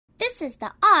This is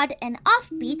the Odd and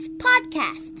Offbeats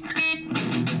podcast.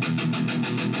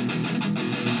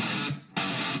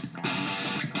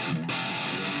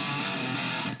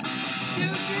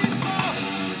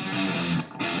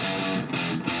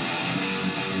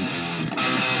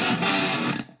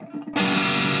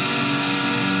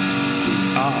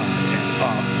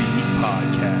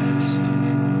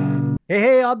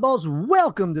 Hey, oddballs,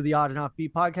 welcome to the Odd and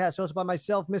Offbeat podcast, hosted by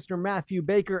myself, Mr. Matthew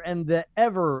Baker, and the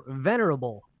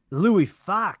ever-venerable Louis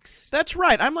Fox. That's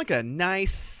right. I'm like a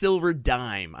nice silver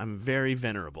dime. I'm very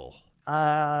venerable.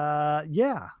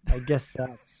 Yeah, I guess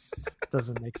that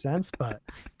doesn't make sense, but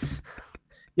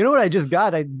you know what I just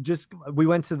got? We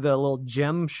went to the little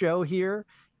gem show here,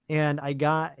 and I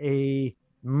got a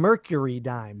mercury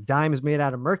dime. Dime is made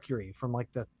out of mercury from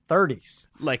like the 30s.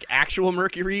 Like actual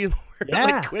mercury? Yeah.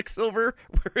 Like Quicksilver,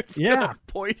 where it's gonna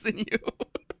poison you?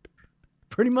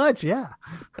 Pretty much, yeah.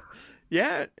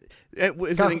 Yeah.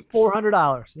 Is Cost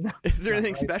 $400. Is there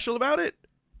anything special about it?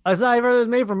 Aside from it was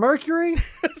made from mercury?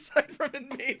 Aside from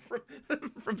it made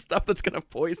from stuff that's gonna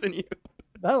poison you.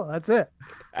 No, that's it.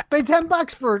 Pay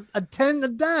 $10 for a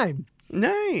dime.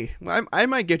 Nay. Well, I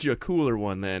might get you a cooler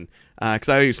one then, because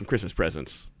I owe you some Christmas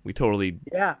presents. We totally...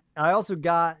 Yeah. I also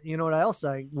got, you know what else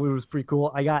was pretty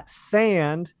cool? I got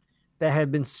sand that had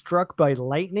been struck by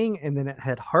lightning, and then it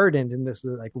had hardened in this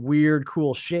like weird,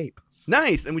 cool shape.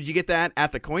 Nice. And would you get that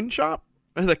at the coin shop?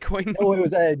 Or the coin? Oh, it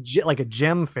was like a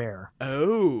gem fair.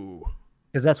 Oh.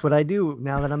 Because that's what I do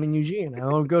now that I'm in Eugene. I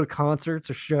don't go to concerts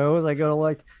or shows. I go to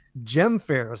like gem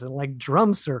fairs and like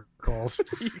drum circles.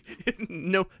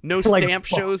 no like stamp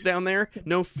shows down there?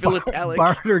 No philatelic?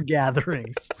 Barter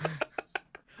gatherings.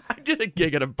 I did a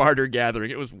gig at a barter gathering.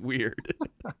 It was weird.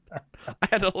 I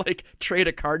had to like trade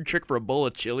a card trick for a bowl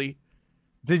of chili.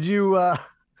 Did you?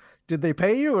 Did they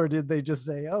pay you, or did they just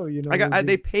say, "Oh, you know"?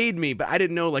 They paid me, but I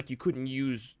didn't know like you couldn't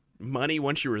use money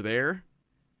once you were there.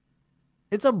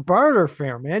 It's a barter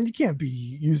fair, man. You can't be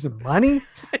using money.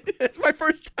 It's my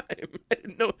first time.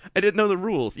 I didn't know the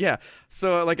rules. Yeah,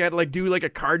 so like I had to like do like a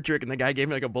card trick, and the guy gave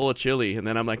me like a bowl of chili, and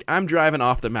then I'm like, I'm driving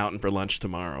off the mountain for lunch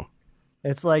tomorrow.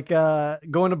 It's like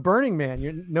going to Burning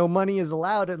Man. No money is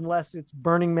allowed unless it's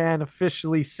Burning Man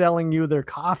officially selling you their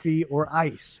coffee or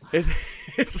ice.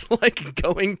 It's like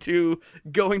going to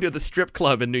the strip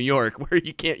club in New York where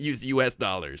you can't use U.S.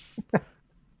 dollars.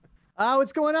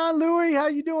 What's going on, Louis? How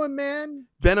you doing, man?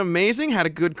 Been amazing. Had a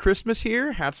good Christmas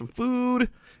here. Had some food.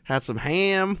 Had some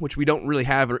ham, which we don't really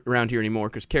have around here anymore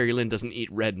because Carrie Lynn doesn't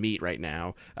eat red meat right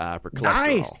now for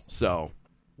cholesterol. Nice. So...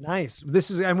 Nice.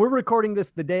 And we're recording this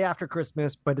the day after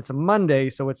Christmas, but it's a Monday,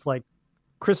 so it's like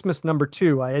Christmas number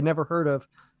 2. I had never heard of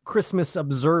Christmas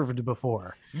Observed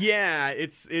before. Yeah,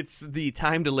 it's the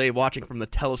time delay watching from the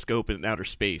telescope in outer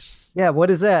space. Yeah, what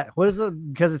is that? What is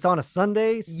it? Because it's on a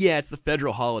Sunday? Yeah, it's the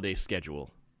federal holiday schedule.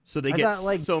 So they get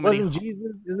thought, so many.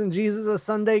 Isn't Jesus a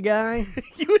Sunday guy?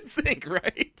 You would think,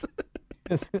 right?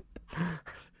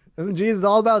 Isn't Jesus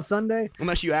all about Sunday?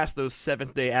 Unless you ask those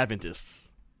Seventh-day Adventists.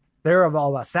 They're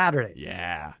all about Saturdays.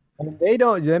 Yeah. And they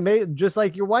just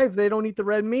like your wife, they don't eat the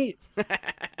red meat.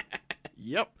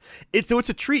 Yep. It's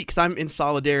a treat because I'm in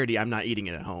solidarity. I'm not eating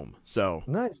it at home. So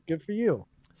nice. Good for you.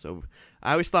 So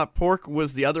I always thought pork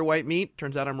was the other white meat.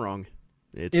 Turns out I'm wrong.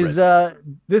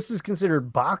 This is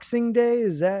considered Boxing Day?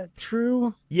 Is that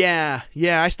true? Yeah.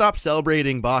 I stopped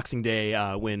celebrating Boxing Day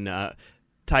when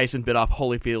Tyson bit off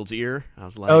Holyfield's ear. I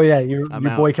was like, "Oh yeah, you out.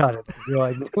 Boycotted. You're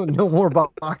like, no more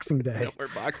Boxing Day. No more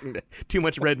Boxing Day. Too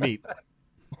much red meat."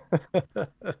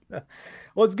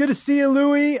 Well, it's good to see you,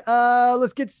 Louis.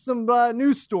 Let's get some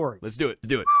news stories. Let's do it.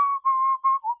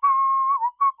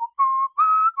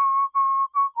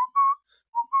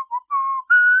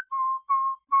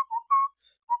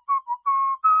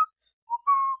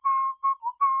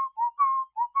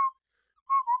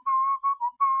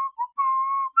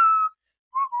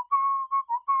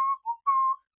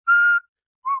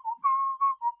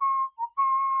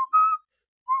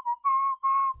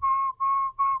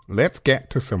 Let's get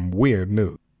to some weird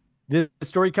news. This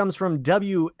story comes from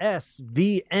WSVN.com.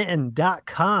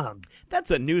 That's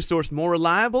a news source more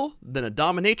reliable than a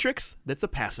dominatrix that's a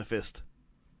pacifist.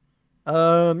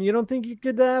 You don't think you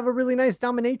could have a really nice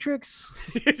dominatrix?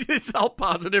 It's all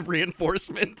positive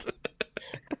reinforcement.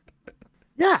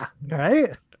 Yeah,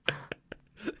 right?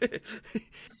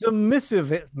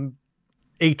 Submissive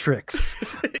atrix.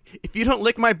 If you don't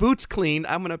lick my boots clean,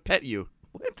 I'm going to pet you.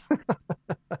 What?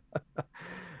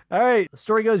 All right. The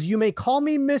story goes, you may call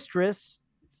me mistress.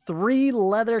 3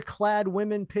 leather-clad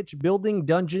women pitch building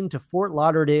dungeon to Fort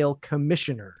Lauderdale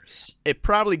commissioners. It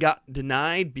probably got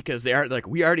denied because they are like,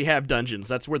 we already have dungeons.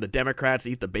 That's where the Democrats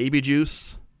eat the baby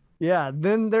juice. Yeah,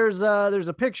 then there's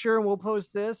a picture, and we'll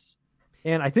post this.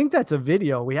 And I think that's a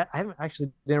video. I haven't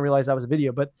actually didn't realize that was a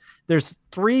video, but there's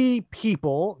 3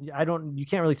 people. You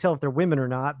can't really tell if they're women or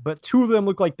not, but 2 of them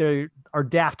look like they are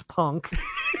Daft Punk.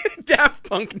 Daft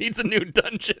Punk needs a new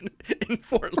dungeon in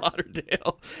Fort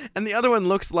Lauderdale. And the other one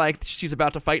looks like she's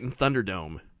about to fight in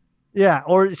Thunderdome. Yeah,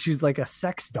 or she's like a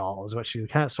sex doll is what she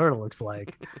kind of sort of looks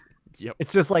like. Yep.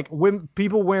 It's just like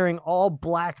people wearing all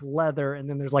black leather, and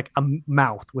then there's like a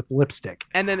mouth with lipstick.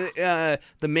 And then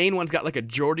the main one's got like a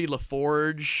Geordie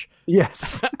LaForge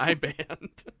Yes. eye band.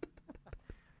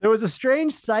 There was a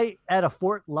strange sight at a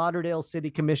Fort Lauderdale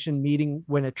City Commission meeting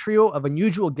when a trio of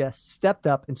unusual guests stepped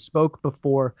up and spoke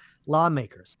before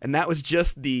lawmakers. And that was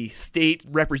just the state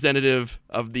representative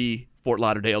of the Fort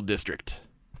Lauderdale district.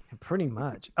 Pretty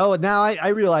much. Oh, now I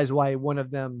realize why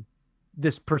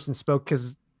this person spoke,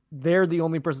 because they're the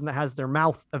only person that has their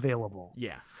mouth available.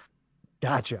 Yeah.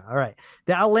 Gotcha. All right.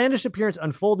 The outlandish appearance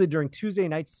unfolded during Tuesday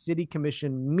night's City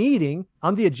Commission meeting.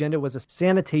 On the agenda was a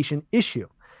sanitation issue.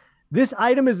 This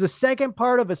item is the second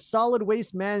part of a solid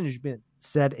waste management,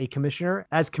 said a commissioner.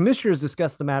 As commissioners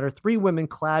discussed the matter, 3 women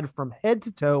clad from head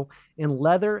to toe in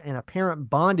leather and apparent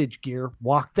bondage gear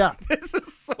walked up. This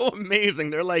is so amazing.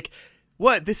 They're like,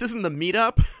 what? This isn't the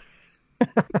meetup?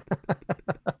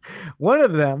 One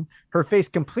of them, her face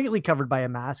completely covered by a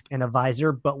mask and a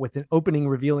visor, but with an opening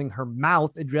revealing her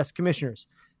mouth, addressed commissioners.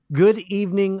 Good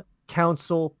evening,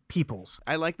 council peoples.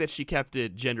 I like that she kept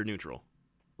it gender neutral.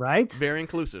 Right? Very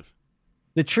inclusive.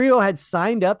 The trio had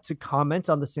signed up to comment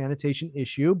on the sanitation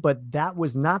issue, but that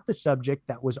was not the subject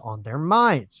that was on their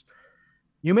minds.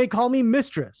 You may call me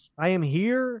mistress. I am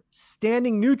here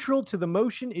standing neutral to the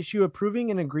motion issue approving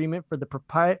an agreement for the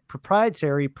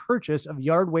proprietary purchase of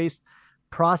yard waste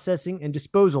processing and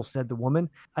disposal, said the woman.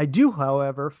 I do,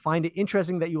 however, find it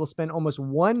interesting that you will spend almost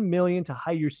 $1 million to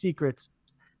hide your secrets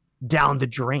down the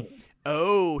drain.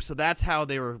 Oh, so that's how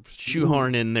they were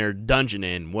shoehorning their dungeon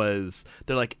in, was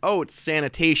they're like, oh, it's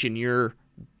sanitation, you're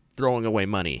throwing away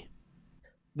money.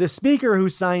 The speaker, who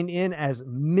signed in as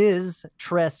Ms.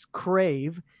 Tress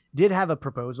Crave, did have a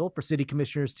proposal for city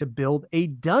commissioners to build a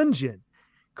dungeon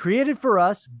created for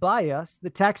us, by us, the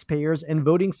taxpayers and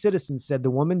voting citizens, said the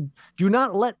woman. Do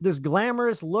not let this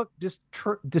glamorous look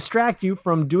distract you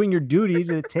from doing your duty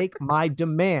to take my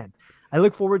demand. I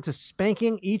look forward to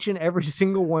spanking each and every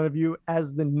single one of you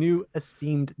as the new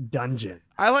esteemed dungeon.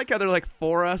 I like how they're like,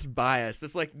 for us, by us.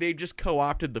 It's like they just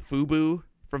co-opted the FUBU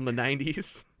from the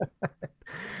 90s.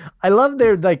 I love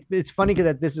their, like, it's funny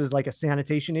that this is like a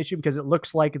sanitation issue because it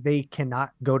looks like they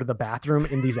cannot go to the bathroom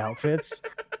in these outfits.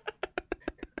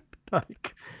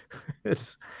 Like,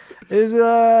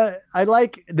 I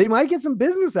like, they might get some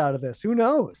business out of this. Who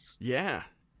knows? Yeah.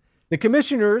 The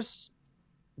commissioners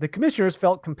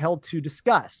felt compelled to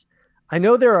discuss. I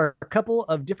know there are a couple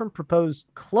of different proposed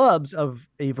clubs of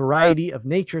a variety of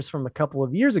natures from a couple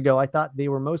of years ago. I thought they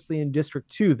were mostly in District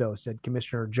 2, though, said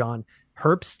Commissioner John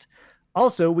Herbst.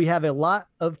 Also, we have a lot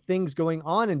of things going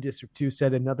on in District 2,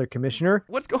 said another commissioner.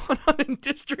 What's going on in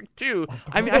District 2?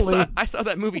 I mean, I saw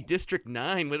that movie District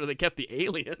 9 where they kept the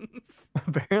aliens.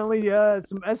 Apparently,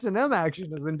 some S&M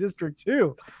action is in District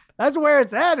 2. That's where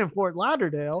it's at in Fort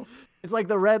Lauderdale. It's like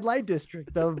the red light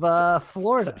district of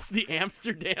Florida. It's the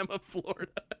Amsterdam of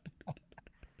Florida.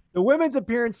 The women's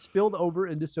appearance spilled over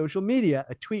into social media.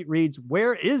 A tweet reads,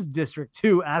 "Where is District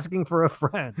 2 asking for a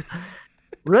friend?"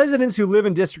 Residents who live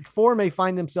in District 4 may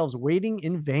find themselves waiting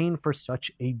in vain for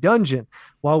such a dungeon.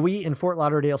 While we in Fort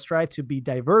Lauderdale strive to be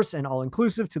diverse and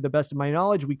all-inclusive, to the best of my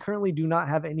knowledge, we currently do not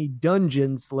have any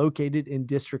dungeons located in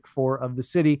District 4 of the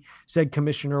city, said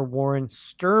Commissioner Warren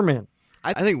Sturman.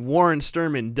 I think Warren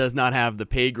Sturman does not have the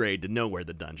pay grade to know where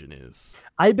the dungeon is.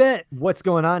 I bet what's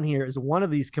going on here is one of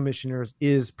these commissioners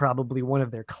is probably one of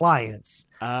their clients.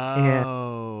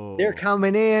 Oh. And they're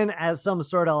coming in as some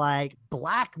sort of like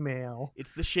blackmail.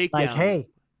 It's the shakedown. Like, hey,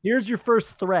 here's your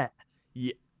first threat.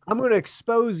 Yeah. I'm going to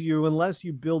expose you unless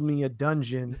you build me a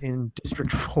dungeon in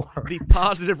District 4. The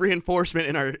positive reinforcement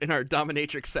in our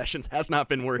dominatrix sessions has not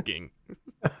been working.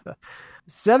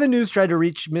 7 News tried to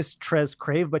reach Miss Tress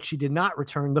Crave, but she did not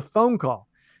return the phone call.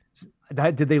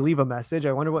 Did they leave a message?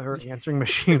 I wonder what her answering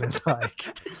machine is like.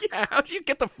 Yeah, how'd you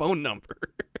get the phone number?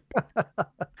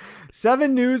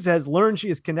 7 News has learned she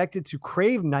is connected to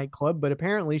Crave nightclub, but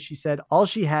apparently she said all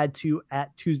she had to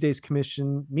at Tuesday's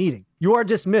commission meeting. You are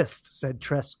dismissed, said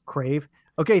Tress Crave.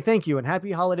 Okay, thank you, and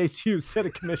happy holidays to you, said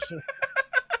a commissioner.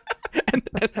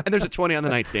 and there's a 20 on the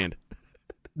nightstand.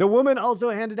 The woman also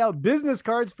handed out business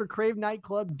cards for Crave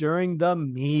nightclub during the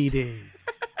meeting.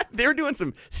 They were doing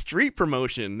some street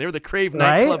promotion. They were the Crave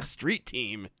Right? nightclub street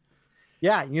team.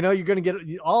 Yeah, you're going to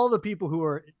get all the people who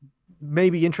are may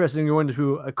be interested in going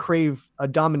to a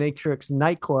dominatrix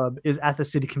nightclub is at the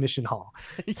city commission hall.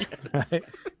 Right?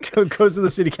 Goes to the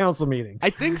city council meetings.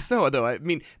 I think so, though. I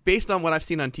mean, based on what I've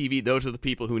seen on TV, those are the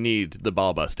people who need the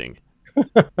ball busting.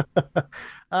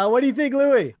 What do you think,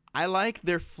 Louis? I like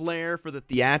their flair for the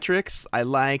theatrics. I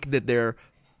like that they're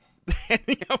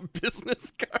handing out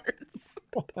business cards.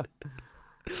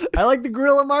 I like the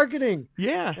guerrilla marketing.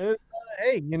 Yeah.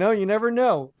 Hey, you never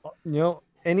know.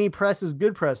 Any press is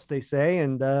good press, they say,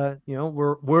 and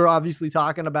we're obviously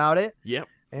talking about it. Yep.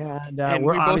 And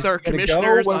we both are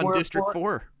commissioners on District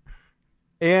 4.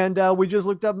 And we just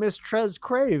looked up Miss Trez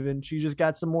Crave, and she just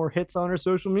got some more hits on her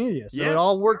social media. So it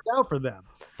all worked out for them.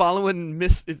 Following I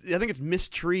think it's Miss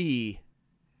Tree.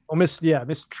 Oh, Miss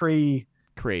Tree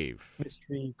Crave. Miss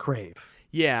Tree Crave.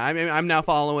 Yeah, I mean, I'm now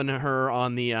following her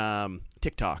on the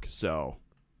TikTok. So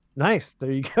nice.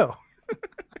 There you go.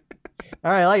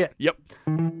 All right, I like it. Yep.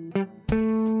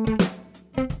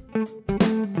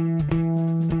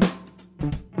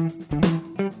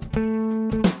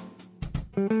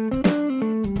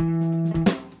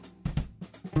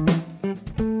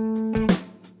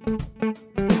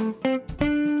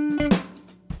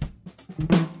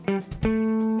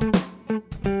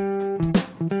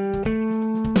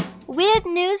 Weird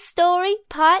News Story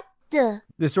Part 2.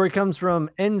 This story comes from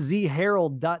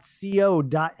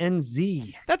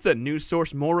nzherald.co.nz. That's a news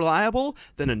source more reliable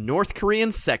than a North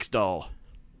Korean sex doll.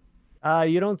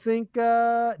 You don't think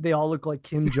they all look like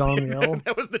Kim Jong-il?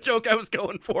 That was the joke I was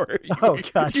going for. Oh,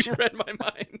 gosh. You read my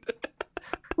mind.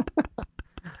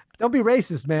 Don't be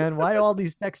racist, man. Why do all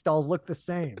these sex dolls look the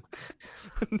same?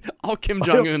 All Kim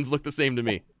Jong-uns look the same to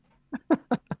me.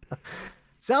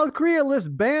 South Korea lifts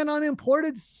ban on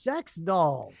imported sex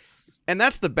dolls. And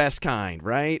that's the best kind,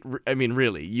 right? I mean,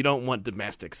 really, you don't want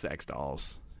domestic sex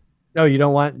dolls. No, you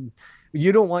don't want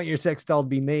your sex doll to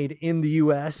be made in the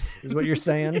U.S., is what you're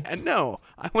saying? Yeah, no,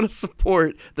 I want to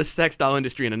support the sex doll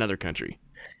industry in another country.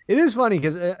 It is funny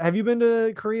because have you been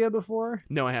to Korea before?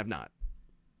 No, I have not.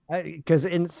 Because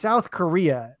in South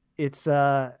Korea, it's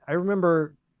I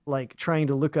remember like trying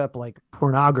to look up like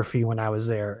pornography when I was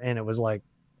there, and it was like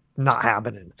not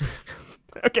happening.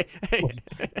 Okay.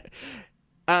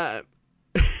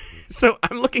 So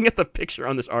I'm looking at the picture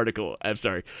on this article. I'm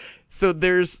sorry. So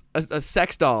there's a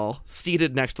sex doll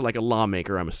seated next to like a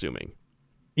lawmaker, I'm assuming.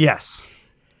 Yes.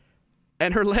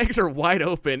 And her legs are wide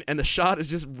open, and the shot is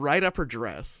just right up her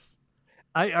dress.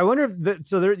 I wonder if there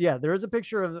is a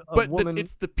picture of a woman.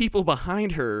 It's the people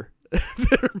behind her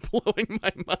that are blowing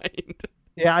my mind.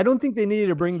 Yeah, I don't think they needed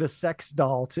to bring the sex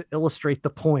doll to illustrate the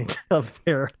point of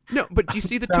their No, but do you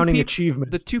see the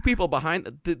achievement? The two people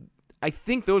behind I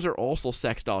think those are also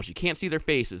sex dolls. You can't see their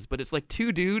faces, but it's like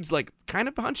two dudes like kind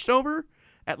of hunched over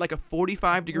at like a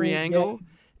 45-degree angle,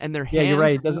 and their hands. Yeah, you're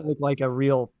right. It doesn't look like a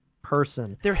real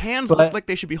person. Their hands look like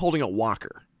they should be holding a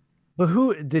walker. But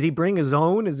who did he bring his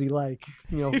own? Is he like,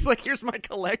 He's like, here's my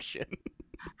collection.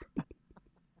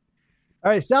 All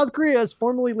right, South Korea has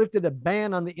formally lifted a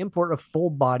ban on the import of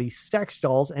full-body sex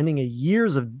dolls, ending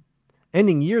years of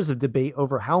debate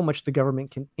over how much the government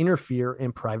can interfere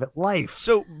in private life.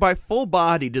 So by full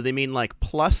body, do they mean like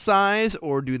plus size,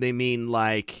 or do they mean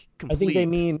like complete? I think they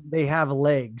mean they have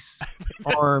legs,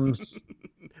 arms,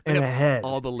 and a head.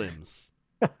 All the limbs.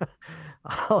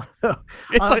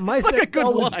 My sex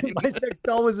doll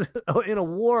was in a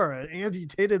war. It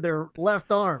amputated their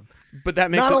left arm. But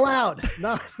that makes not allowed.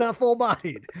 No, it's not full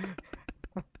bodied.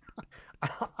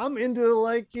 I'm into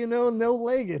no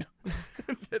legged.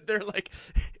 They're like,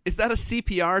 is that a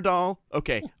CPR doll?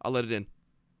 Okay, I'll let it in.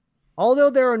 Although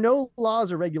there are no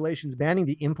laws or regulations banning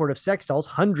the import of sex dolls,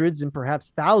 hundreds and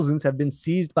perhaps thousands have been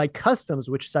seized by customs,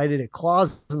 which cited a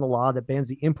clause in the law that bans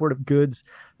the import of goods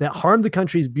that harm the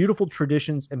country's beautiful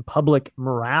traditions and public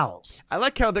morals. I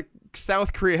like how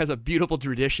South Korea has a beautiful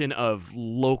tradition of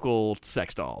local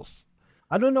sex dolls.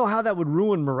 I don't know how that would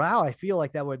ruin morale. I feel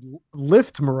like that would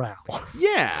lift morale.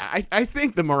 Yeah, I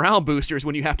think the morale booster is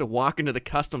when you have to walk into the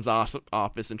customs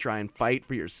office and try and fight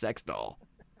for your sex doll.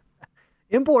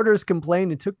 Importers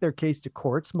complained and took their case to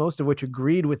courts, most of which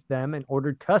agreed with them and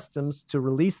ordered customs to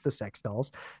release the sex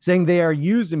dolls, saying they are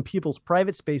used in people's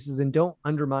private spaces and don't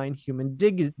undermine human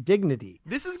dignity.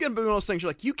 This is going to be one of those things you're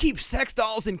like, you keep sex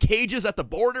dolls in cages at the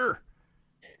border?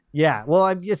 Yeah, well,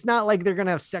 it's not like they're going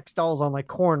to have sex dolls on like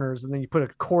corners and then you put a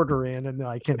quarter in and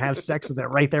I can have sex with it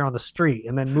right there on the street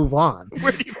and then move on.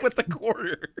 Where do you put the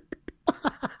quarter?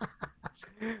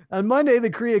 On Monday, the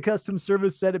Korea Customs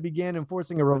Service said it began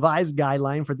enforcing a revised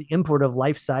guideline for the import of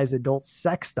life-size adult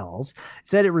sex dolls. It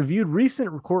said it reviewed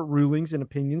recent court rulings and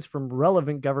opinions from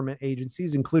relevant government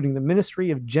agencies, including the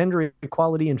Ministry of Gender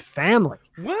Equality and Family.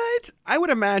 What? I would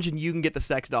imagine you can get the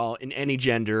sex doll in any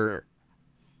gender,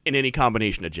 in any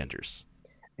combination of genders.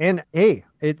 And hey,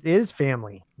 it is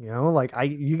family. Like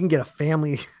you can get a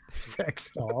family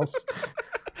sex dolls.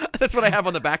 That's what I have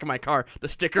on the back of my car, the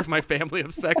sticker of my family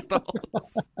of sex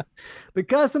dolls. The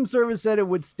Customs Service said it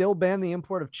would still ban the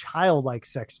import of childlike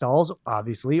sex dolls,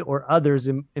 obviously, or others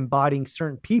embodying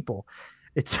certain people.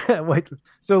 It's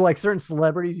so like certain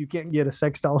celebrities, you can't get a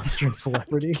sex doll of a certain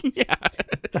celebrity. Yeah.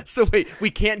 So wait, we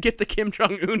can't get the Kim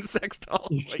Jong-un sex doll?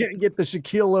 You can't get the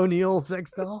Shaquille O'Neal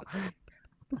sex doll?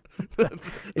 the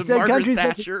said Margaret countries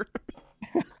Thatcher.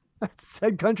 It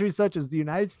said countries such as the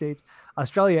United States,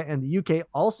 Australia, and the UK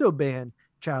also ban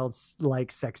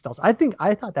child-like sex dolls. I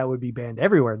thought that would be banned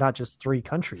everywhere, not just 3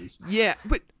 countries. Yeah,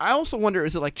 but I also wonder,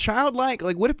 is it like childlike?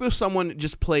 Like, what if someone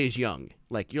just plays young?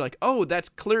 Like, you're like, oh, that's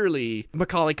clearly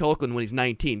Macaulay Culkin when he's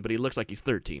 19, but he looks like he's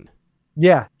 13.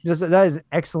 Yeah, that is an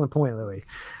excellent point, Louis.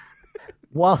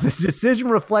 While the decision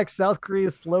reflects South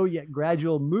Korea's slow yet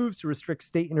gradual moves to restrict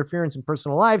state interference in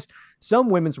personal lives, some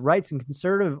women's rights and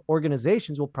conservative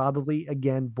organizations will probably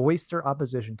again voice their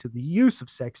opposition to the use of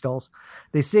sex dolls.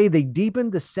 They say they deepen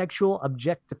the sexual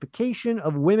objectification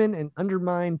of women and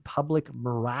undermine public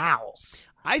morals.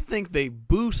 I think they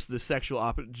boost the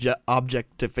sexual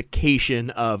objectification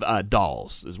of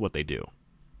dolls, is what they do.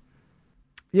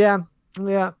 Yeah.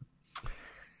 I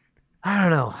don't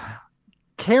know.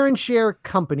 Karen Share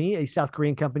Company, a South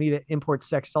Korean company that imports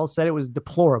sex dolls, said it was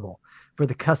deplorable for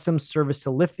the Customs Service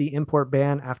to lift the import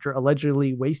ban after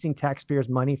allegedly wasting taxpayers'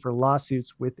 money for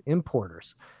lawsuits with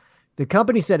importers. The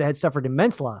company said it had suffered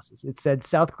immense losses. It said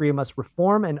South Korea must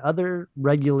reform and other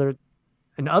regulations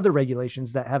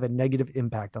that have a negative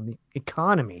impact on the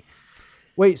economy.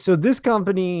 Wait, so this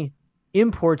company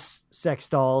imports sex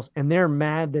dolls and they're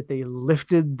mad that they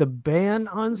lifted the ban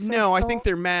on sex dolls? No, I think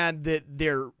they're mad that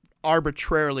they're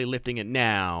arbitrarily lifting it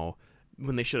now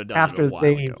when they should have done after it a while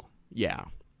ago. Yeah,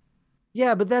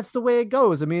 but that's the way it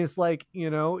goes. I mean, it's like,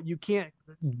 you can't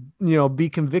be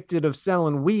convicted of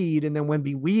selling weed and then when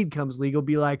weed comes legal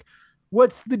be like,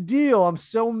 what's the deal? I'm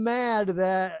so mad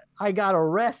that I got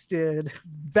arrested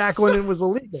back when it was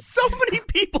illegal. So many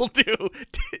people do.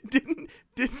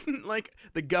 Didn't like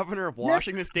the governor of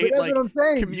Washington State, that's like, what I'm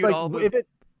saying. commute Like, all the...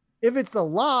 if it's the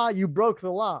law, you broke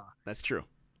the law. That's true.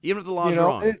 Even if the law's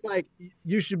wrong. It's like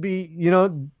you should be,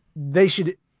 they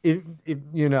should,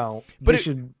 but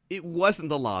it wasn't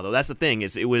the law though. That's the thing,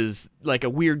 is it was like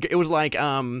it was like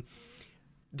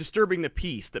disturbing the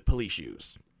peace that police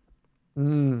use.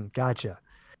 Gotcha.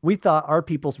 We thought our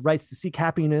people's rights to seek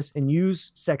happiness and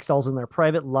use sex dolls in their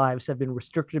private lives have been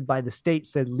restricted by the state,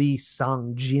 said Lee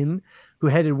Sang-jin, who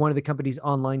headed one of the company's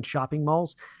online shopping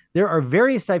malls. There are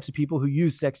various types of people who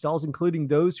use sex dolls, including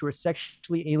those who are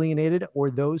sexually alienated or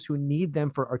those who need them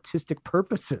for artistic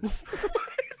purposes.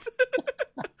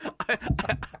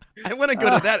 I want to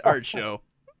go to that art show.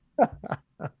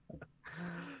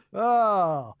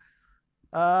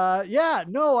 Yeah,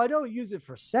 no, I don't use it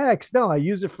for sex. No, I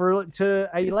use it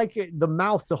I like the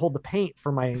mouth to hold the paint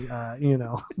for my,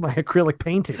 my acrylic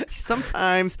paintings.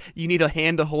 Sometimes you need a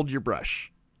hand to hold your brush.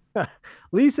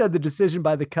 Lee said the decision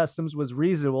by the customs was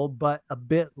reasonable, but a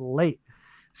bit late.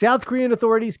 South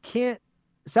authorities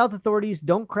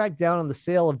don't crack down on the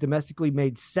sale of domestically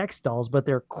made sex dolls, but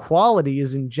their quality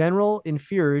is in general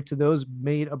inferior to those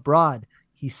made abroad,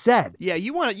 he said. Yeah,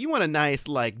 you want a nice,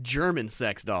 like, German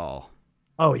sex doll.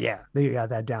 Oh, yeah, they got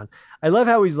that down. I love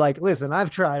how he's like, listen, I've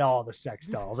tried all the sex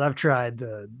dolls. I've tried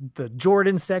the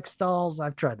Jordan sex dolls.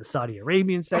 I've tried the Saudi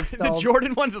Arabian sex dolls. The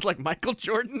Jordan ones is like Michael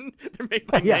Jordan. They're made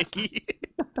by Nike.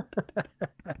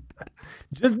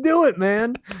 Just do it,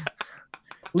 man.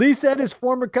 Lee said his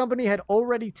former company had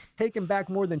already taken back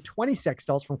more than 20 sex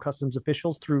dolls from customs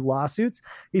officials through lawsuits.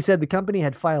 He said the company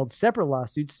had filed separate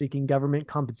lawsuits seeking government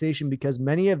compensation because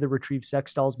many of the retrieved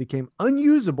sex dolls became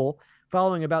unusable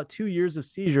following about 2 years of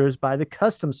seizures by the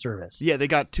Customs Service. Yeah, they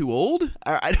got too old?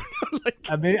 I don't know.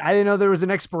 I didn't know there was an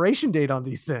expiration date on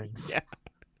these things. Yeah.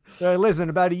 Listen,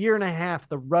 about 1.5 years,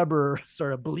 the rubber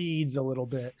sort of bleeds a little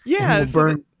bit. Yeah. And will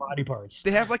burn body parts.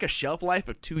 They have like a shelf life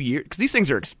of 2 years because these things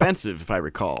are expensive, if I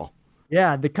recall.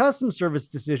 Yeah. The Customs Service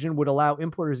decision would allow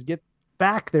importers to get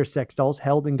back their sex dolls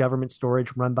held in government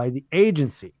storage run by the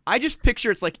agency. I just picture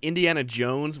it's like Indiana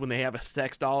Jones when they have a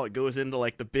sex doll. It goes into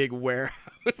like the big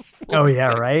warehouse. Oh,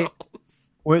 yeah, right?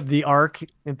 With the ark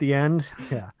at the end.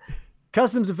 Yeah.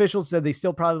 Customs officials said they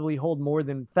still probably hold more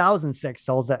than 1,000 sex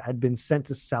dolls that had been sent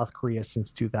to South Korea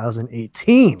since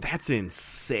 2018. That's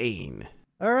insane.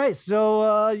 All right,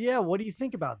 so yeah, what do you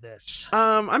think about this?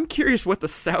 I'm curious what the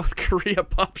South Korea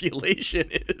population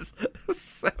is.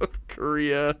 South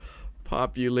Korea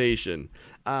population.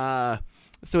 So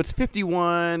it's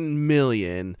 51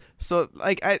 million. So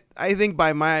like I think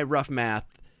by my rough math,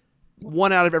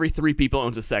 1 out of every 3 people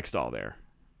owns a sex doll there.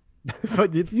 But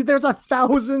there's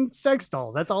 1,000 sex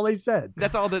dolls. That's all they said.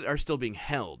 That's all that are still being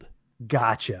held.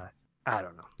 Gotcha. I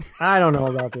don't know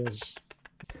about this.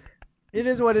 It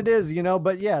is what it is,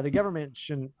 but yeah, the government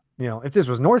shouldn't, if this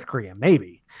was North Korea,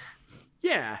 maybe.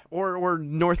 Yeah, or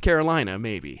North Carolina,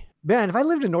 maybe. Man, if I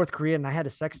lived in North Korea and I had a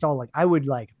sex doll, like I would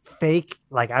fake,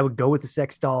 I would go with the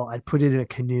sex doll, I'd put it in a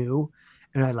canoe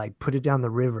and I'd put it down the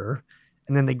river,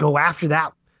 and then they go after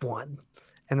that one.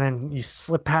 And then you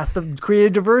slip past the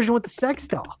creative diversion with the sex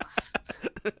doll.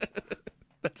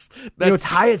 That's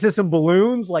tie it to some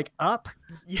balloons up,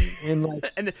 and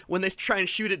and when they try and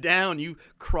shoot it down, you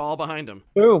crawl behind them.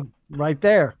 Boom, right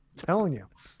there. I'm telling you.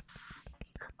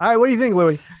 All right, what do you think,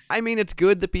 Louis? I mean, it's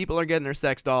good that people are getting their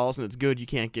sex dolls, and it's good you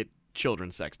can't get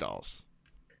children's sex dolls.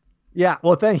 Yeah,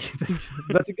 well, thank you.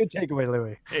 That's a good takeaway,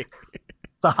 Louis. Hey.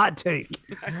 It's a hot take.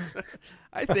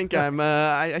 I think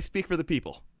I speak for the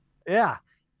people. Yeah.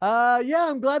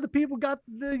 I'm glad the people got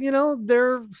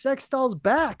their sex dolls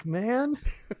back, man.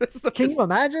 Can you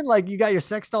imagine? You got your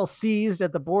sex doll seized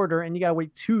at the border and you got to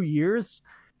wait 2 years.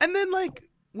 And then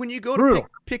when you go to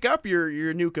pick up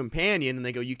your new companion and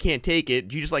they go, you can't take it.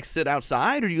 Do you just sit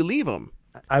outside or do you leave them?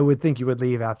 I would think you would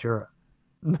leave after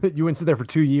you wouldn't sit there for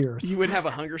 2 years. You would have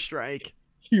a hunger strike.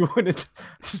 You wouldn't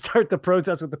start the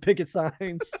protest with the picket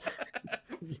signs.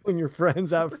 You and your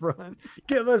friends out front.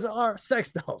 Give us our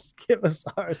sex dolls. Give us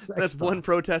our sex dolls. That's one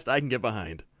protest I can get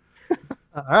behind.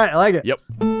 All right, I like it. Yep.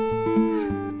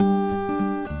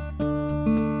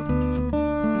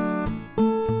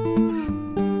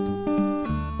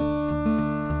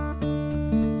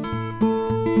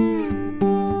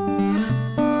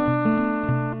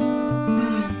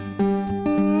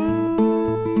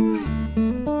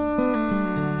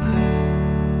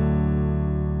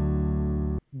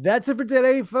 That's it for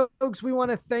today, folks. We want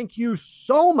to thank you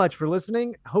so much for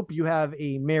listening. Hope you have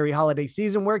a merry holiday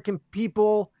season. Where can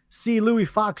people see Louis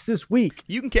Fox this week?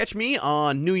 You can catch me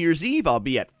on New Year's Eve. I'll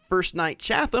be at First Night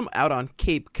Chatham out on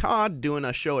Cape Cod doing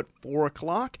a show at 4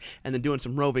 o'clock and then doing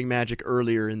some roving magic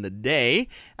earlier in the day.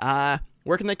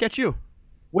 Where can they catch you?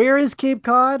 Where is Cape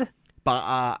Cod?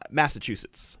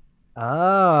 Massachusetts.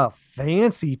 Ah,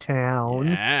 fancy town.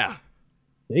 Yeah.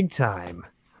 Big time.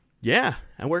 Yeah,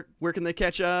 and where can they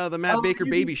catch the Matt Baker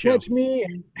Baby Show? Catch me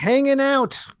hanging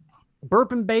out,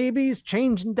 burping babies,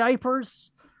 changing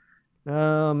diapers.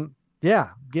 Getting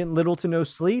little to no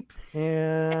sleep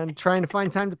and trying to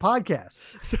find time to podcast.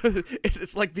 So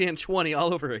it's like being 20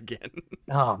 all over again.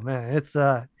 Oh man, it's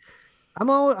I'm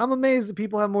amazed that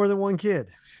people have more than one kid.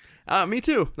 Me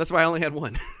too. That's why I only had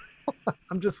one.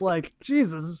 I'm just like,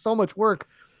 Jesus, this is so much work.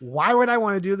 Why would I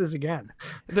want to do this again?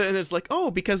 And it's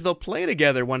because they'll play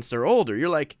together once they're older. You're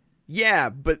like, yeah,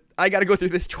 but I got to go through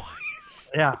this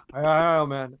twice. Yeah, I don't know,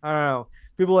 man. I don't know.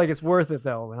 People are like, it's worth it,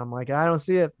 though. And I'm like, I don't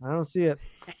see it.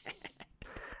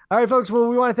 All right, folks. Well,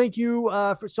 we want to thank you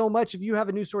for so much. If you have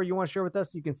a news story you want to share with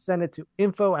us, you can send it to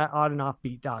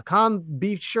info@oddandoffbeat.com.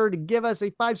 Be sure to give us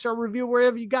a 5-star review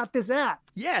wherever you got this at.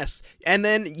 Yes. And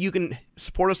then you can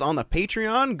support us on the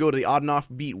Patreon. Go to the Odd and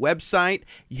Offbeat website.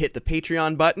 You hit the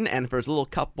Patreon button, and for a little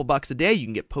couple bucks a day, you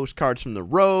can get postcards from the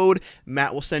road.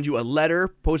 Matt will send you a letter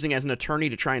posing as an attorney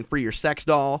to try and free your sex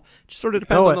doll. Just sort of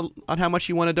depends on how much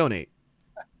you want to donate.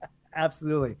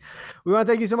 Absolutely. We want to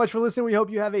thank you so much for listening. We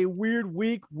hope you have a weird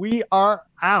week. We are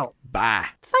out. Bye.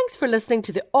 Thanks for listening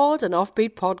to the Odd and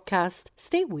Offbeat podcast.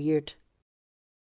 Stay weird.